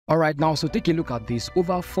Alright, now so take a look at this.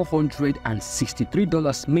 Over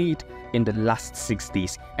 $463 made in the last 6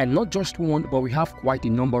 days, and not just one, but we have quite a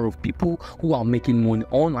number of people who are making money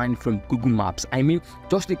online from Google Maps. I mean,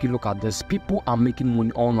 just take a look at this. People are making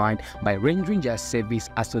money online by rendering their service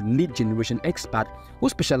as a lead generation expert who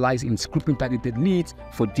specialize in scraping targeted leads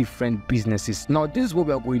for different businesses. Now this is what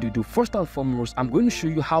we are going to do. First and foremost, I'm going to show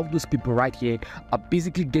you how those people right here are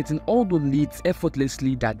basically getting all the leads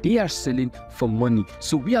effortlessly that they are selling for money.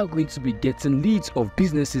 So we are going to be getting leads of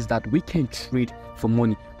businesses that we can trade for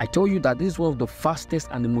money. I tell you that this is one of the fastest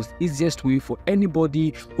and the most easiest way for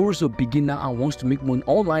anybody who is a beginner and wants to make money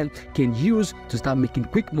online can use to start making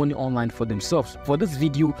quick money online for themselves. For this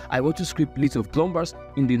video, I want to scrape leads of plumbers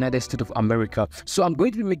in the United States of America. So I'm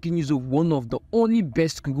going to be making use of one of the only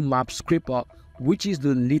best Google Maps scraper, which is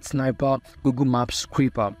the Lead Sniper Google Maps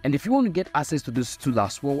Scraper. And if you want to get access to this tool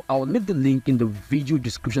as well, I'll leave the link in the video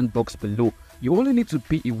description box below. You only need to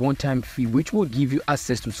pay a one-time fee, which will give you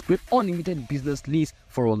access to scrape unlimited business leads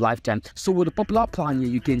for a lifetime. So with the popular plan here,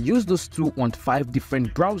 you can use this tool on 5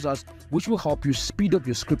 different browsers, which will help you speed up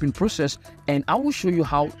your scraping process, and I will show you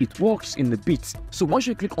how it works in a bit. So once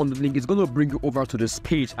you click on the link, it's going to bring you over to this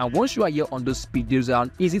page, and once you are here on this page, there's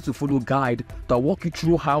an easy to follow guide that will walk you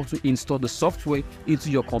through how to install the software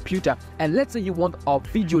into your computer. And let's say you want a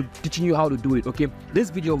video teaching you how to do it. Okay, this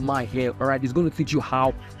video of mine here, all right, is going to teach you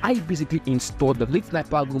how I basically install the Lead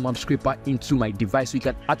Sniper Google Maps Scraper into my device. So you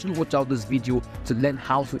can actually watch out this video to learn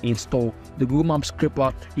how to install the Google Maps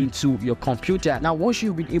Scraper into your computer. Now once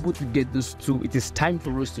you've been able to get this tool, it is time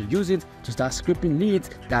for us to use it to start scraping leads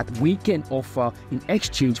that we can offer in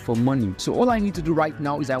exchange for money. So all I need to do right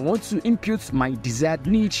now is I want to input my desired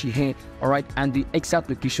niche here, all right, and the exact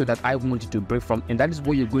location that I want it to break from, and that is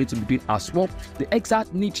what you're going to be doing as well. The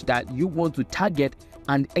exact niche that you want to target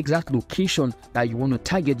and exact location that you want to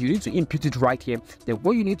target, you need to input it right here. Then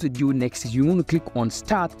what you need to do next is you want to click on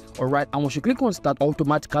start. All right, and once you click on start,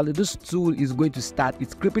 automatically this tool is going to start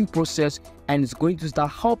its scraping process, and it's going to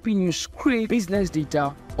start helping you scrape business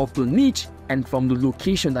data of the niche and from the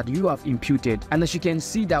location that you have imputed. And as you can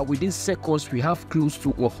see that within seconds we have close to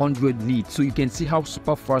 100 leads. So you can see how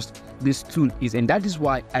super fast this tool is, and that is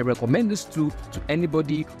why I recommend this tool to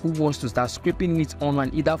anybody who wants to start scraping leads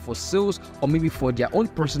online, either for sales or maybe for their own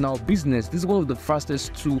personal business. This is one of the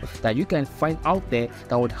fastest tools that you can find out there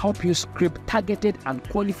that would help you scrape targeted and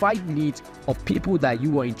qualified leads of people that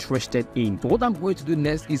you are interested in. So what I'm going to do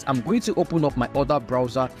next is I'm going to open up my other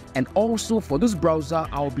browser, and also for this browser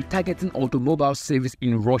I'll be targeting automobile service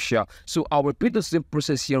in Russia. So I'll repeat the same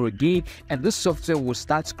process here again, and this software will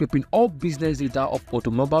start scraping all business data of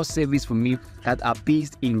automobile service for me that are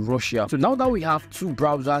based in Russia. So now that we have 2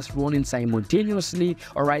 browsers running simultaneously,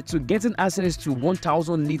 all right, so getting access to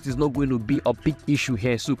 1,000 leads is not going to be a big issue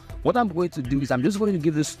here. So what I'm going to do is I'm just going to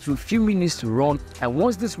give this to a few minutes to run, and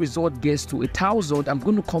once this result gets to 1,000, I'm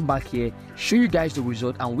going to come back here, show you guys the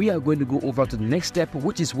result, and we are going to go over to the next step,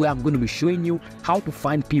 which is where I'm going to be showing you how to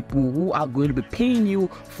find people who are going to be paying you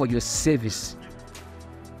for your service.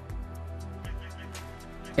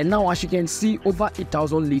 And now as you can see, over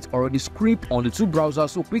 8,000 leads already scraped on the 2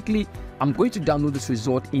 browsers. So quickly I'm going to download this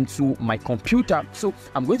result into my computer. So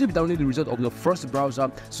I'm going to be downloading the result of the first browser.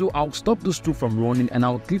 So I'll stop those 2 from running, and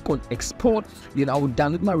I'll click on export. Then I will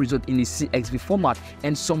download my result in a CSV format.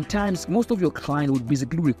 And sometimes most of your client would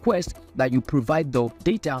basically request that you provide the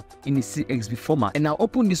data in a CSV format. And I'll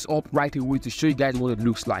open this up right away to show you guys what it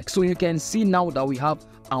looks like. So you can see now that we have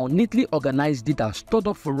our neatly organized data stored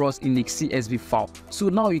up for us in a CSV file. So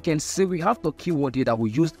now you can see we have the keyword here that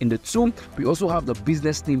we used in the tool. We also have the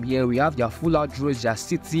business name here. We have their full address, their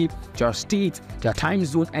city, their state, their time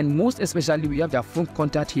zone, and most especially we have their phone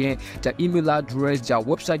contact here, their email address, their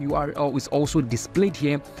website URL is also displayed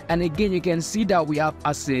here. And again, you can see that we have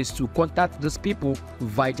access to contact these people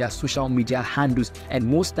via their social media handles. And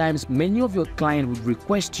most times, many of your clients would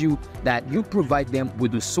request you that you provide them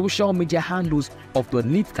with the social media handles of the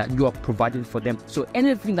leads that you are providing for them. So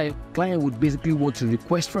anything that your client would basically want to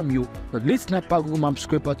request from you, the Lead Sniper Google Maps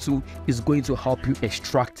Scraper tool is going to help you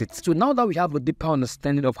extract it. So now that we have a deeper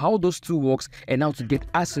understanding of how those two works and how to get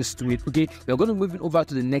access to it, okay, we're going to move it over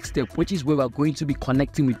to the next step, which is where we're going to be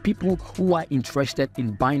connecting with people who are interested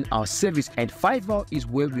in buying our service. And Fiverr is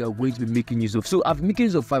where we are going to be making use of. So I've been making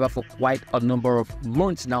use of Fiverr for quite a number of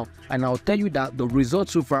months now, and I'll tell you that the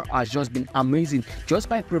results so far has just been amazing, just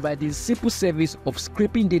by providing simple service of script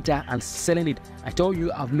scraping data and selling it. I tell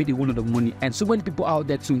you, I've made a whole lot of money, and so many people out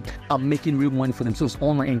there too are making real money for themselves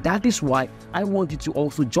online, and that is why I want you to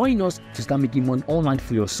also join us to start making money online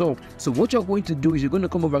for yourself. So what you're going to do is you're going to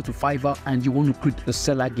come over to Fiverr and you want to create a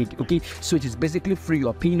seller gig. Okay, so it is basically free.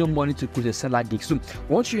 You're paying no money to create a seller gig. So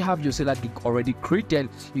once you have your seller gig already created,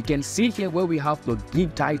 you can see here where we have the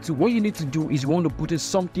gig title. What you need to do is you want to put in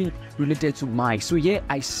something related to so here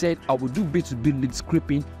I said I will do B2B lead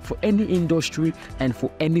scraping for any industry and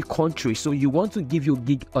for any country. So you want to give your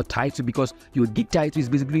gig a title, because your gig title is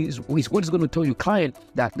basically what is going to tell your client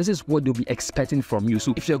that this is what they'll be expecting from you.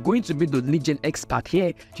 So if you're going to be the lead gen expert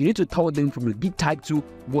here, you need to tell them from your gig title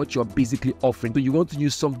what you're basically offering. So you want to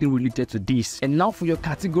use something related to this. And now for your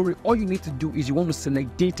category, all you need to do is you want to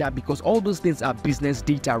select data, because all those things are business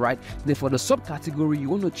data, right? Then for the subcategory, you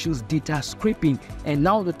want to choose data scraping. And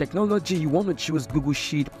now the technology, you want to choose Google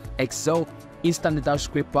Sheet, Excel, Instant Data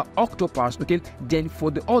Scraper, Octopus. Okay, then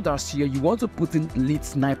for the others here, you want to put in Lead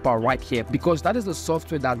Sniper right here, because that is the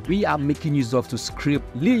software that we are making use of to scrape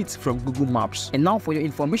leads from Google Maps. And now for your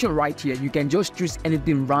information right here, you can just choose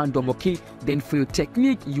anything random. Okay, then for your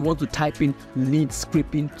technique, you want to type in lead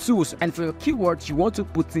scraping tools, and for your keywords, you want to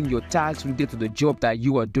put in your tags related to the job that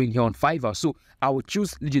you are doing here on Fiverr. So I will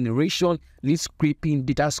choose lead generation, lead scraping,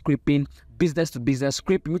 data scraping, business to business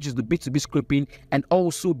scraping, which is the B2B scraping, and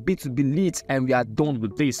also B2B leads, and we are done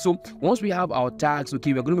with this. So once we have our tags,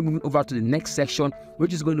 okay, we're going to be moving over to the next section,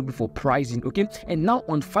 which is going to be for pricing. Okay, and now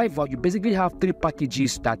on Fiverr, you basically have 3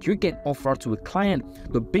 packages that you can offer to a client: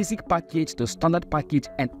 the basic package, the standard package,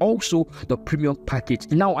 and also the premium package.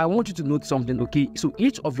 Now I want you to note something. Okay, so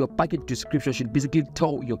each of your package description should basically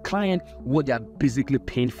tell your client what they are basically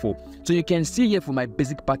paying for. So you can see here for my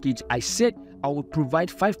basic package, I said I will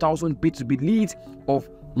provide 5,000 B2B leads of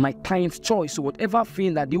my client's choice. So whatever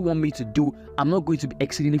thing that they want me to do, I'm not going to be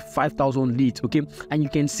exceeding 5,000 leads. Okay, and you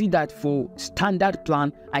can see that for standard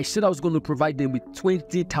plan, I said I was going to provide them with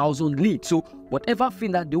 20,000 leads. So whatever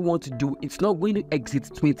thing that they want to do, it's not going to exceed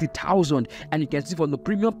 20,000. And you can see from the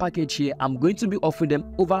premium package here, I'm going to be offering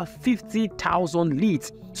them over 50,000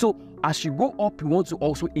 leads. So as you go up, you want to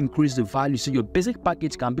also increase the value. So your basic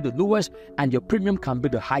package can be the lowest and your premium can be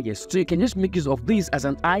the highest. So you can just make use of this as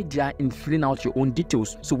an idea in filling out your own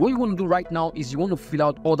details. So what you want to do right now is you want to fill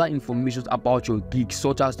out other information about your gig,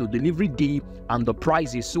 such as the delivery day and the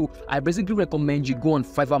prices. So I basically recommend you go on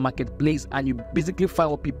Fiverr Marketplace and you basically find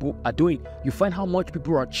what people are doing. You find how much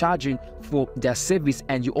people are charging for their service,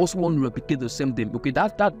 and you also want to replicate the same thing. Okay,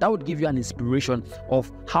 that would give you an inspiration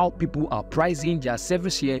of how people are pricing their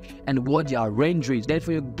service here and what their range is. Then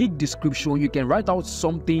for your gig description, you can write out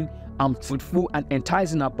something fruitful and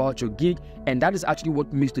enticing about your gig, and that is actually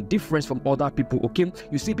what makes the difference from other people. Okay,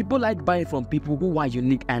 you see, people like buying from people who are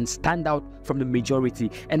unique and stand out from the majority.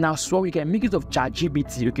 And now so you can make use of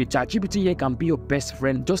ChatGPT. Okay, ChatGPT here can be your best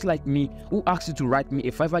friend, just like me, who asked you to write me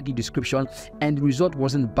a Fiverr gig description and the result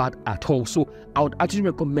wasn't bad at all. So I would actually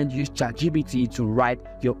recommend you use ChatGPT to write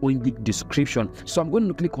your own gig description. So I'm going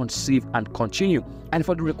to click on save and continue. And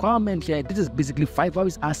for the requirement here, this is basically Fiverr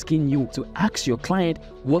is asking you to ask your client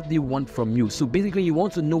what they want from you. So basically you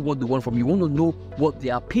want to know what they want from you. You want to know what they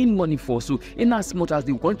are paying money for. So in as much as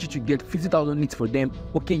they want you to get 50,000 leads for them,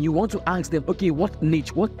 okay, you want to ask them, okay, what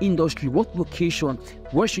niche, what industry, what location,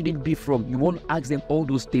 where should it be from? You want to ask them all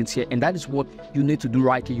those things here, and that is what you need to do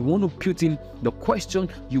right here. You want to put in the question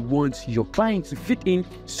you want your client to fit in,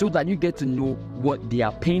 so that you get to know what they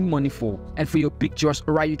are paying money for. And for your pictures,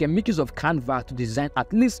 all right, you can make use of Canva to design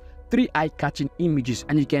at least 3 eye-catching images,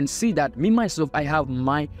 and you can see that me myself, I have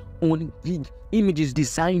my own gig images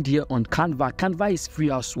designed here on Canva. Canva is free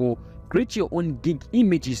as well. Create your own gig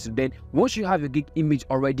images. Then once you have your gig image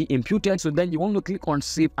already imputed, so then you want to click on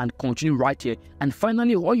save and continue right here. And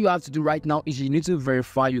finally, all you have to do right now is you need to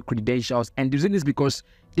verify your credentials. And the reason is because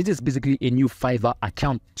this is basically a new Fiverr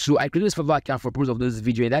account. So I created this Fiverr account for the purpose of this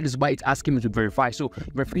video, and that is why it's asking me to verify. So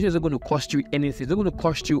verification isn't going to cost you anything. It's not going to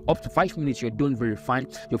cost you up to 5 minutes. You're done verifying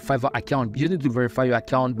your Fiverr account. You need to verify your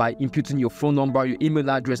account by inputting your phone number, your email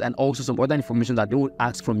address, and also some other information that they will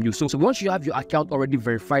ask from you. So once you have your account already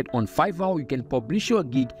verified on Fiverr, you can publish your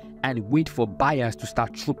gig and wait for buyers to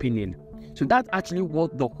start trooping in. So that's actually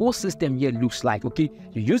what the whole system here looks like. Okay,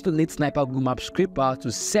 you use the Lead Sniper Google Maps scraper to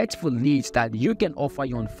search for leads that you can offer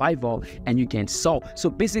you on Fiverr and you can sell. So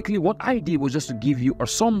basically what I did was just to give you a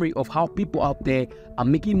summary of how people out there are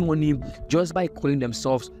making money just by calling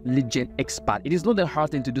themselves lead gen expert. It is not a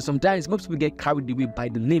hard thing to do. Sometimes most people get carried away by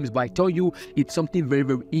the names, but I tell you, it's something very,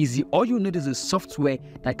 very easy. All you need is a software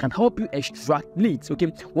that can help you extract leads. Okay,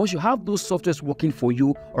 once you have those softwares working for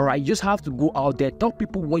you, all right, you just have to go out there, tell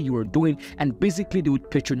people what you are doing, and basically they would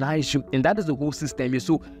patronize you, and that is the whole system here.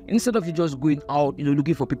 So instead of you just going out,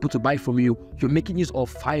 looking for people to buy from you, you're making use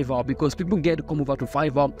of Fiverr, because people get to come over to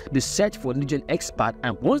Fiverr, they search for lead gen expert,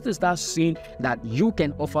 and once they start seeing that you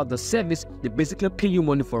can offer the service, they basically pay you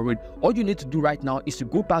money for it. All you need to do right now is to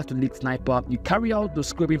go back to Lead Sniper, you carry out the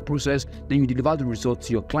scraping process, then you deliver the result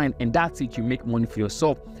to your client, and that's it. You make money for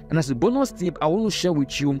yourself. And as a bonus tip, I want to share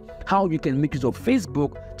with you how you can make use of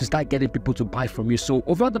Facebook to start getting people to buy from you. So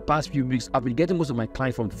over the past few weeks, I've been getting most of my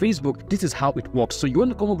clients from Facebook. This is how it works. So you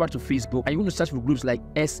want to come over to Facebook and you want to search for groups like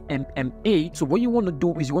SMMA. So what you want to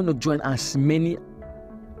do is you want to join as many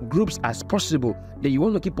groups as possible. Then you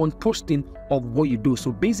want to keep on posting of what you do.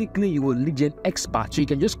 So basically you will lead gen expert, so you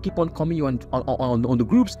can just keep on coming on the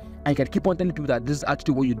groups, and you can keep on telling people that this is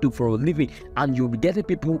actually what you do for a living, and you'll be getting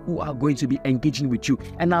people who are going to be engaging with you.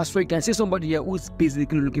 And as well, you can see somebody here who's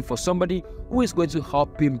basically looking for somebody who is going to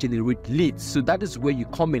help him generate leads. So that is where you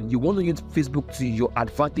come in. You want to use Facebook to your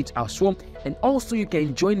advantage as well. And also you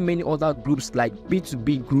can join many other groups like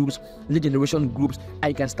B2B groups, lead generation groups,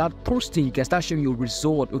 and you can start posting, you can start sharing your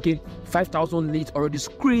result. Okay, 5,000 leads already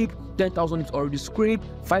scraped, 10,000 leads already scraped,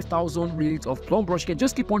 5,000 leads of plum brush. You can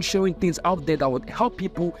just keep on sharing things out there that would help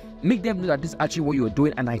people, make them know that this is actually what you're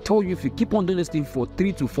doing. And I told you, if you keep on doing this thing for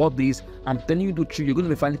 3 to 4 days, I'm telling you the truth, you're going to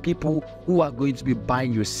be finding people who are going to be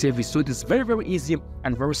buying your service. So it is very, very easy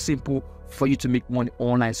and very simple for you to make money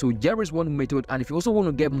online. So there is one method, and if you also want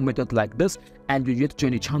to get more methods like this and you're yet to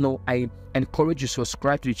join the channel, I encourage you to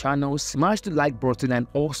subscribe to the channel, smash the like button, and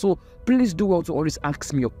also please do also always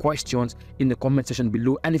ask me your questions in the comment section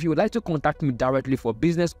below. And if you would like to contact me directly for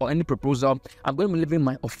business or any proposal, I'm going to be leaving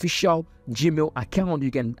my official Gmail account.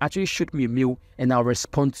 You can actually shoot me a mail and I'll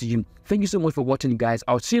respond to you. Thank you so much for watching, guys.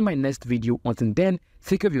 I'll see you in my next video. Until then,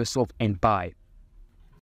 take care of yourself and bye.